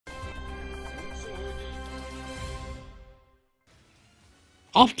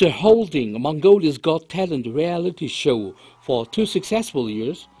After holding Mongolia's Got Talent reality show for 2 successful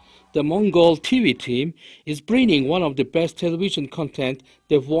years, the Mongol TV team is bringing one of the best television content,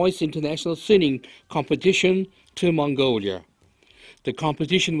 the Voice International Singing Competition, to Mongolia. The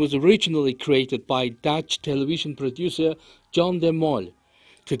competition was originally created by Dutch television producer John de Mol.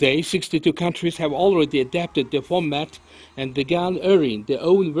 Today, 62 countries have already adapted the format and begun airing their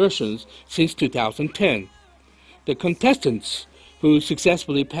own versions since 2010. The contestants who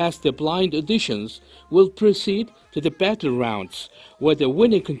successfully passed the blind auditions will proceed to the battle rounds, where the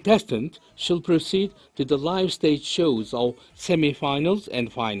winning contestant shall proceed to the live stage shows of semi-finals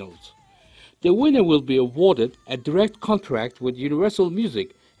and finals. The winner will be awarded a direct contract with Universal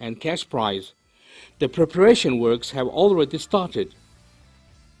Music and cash prize. The preparation works have already started.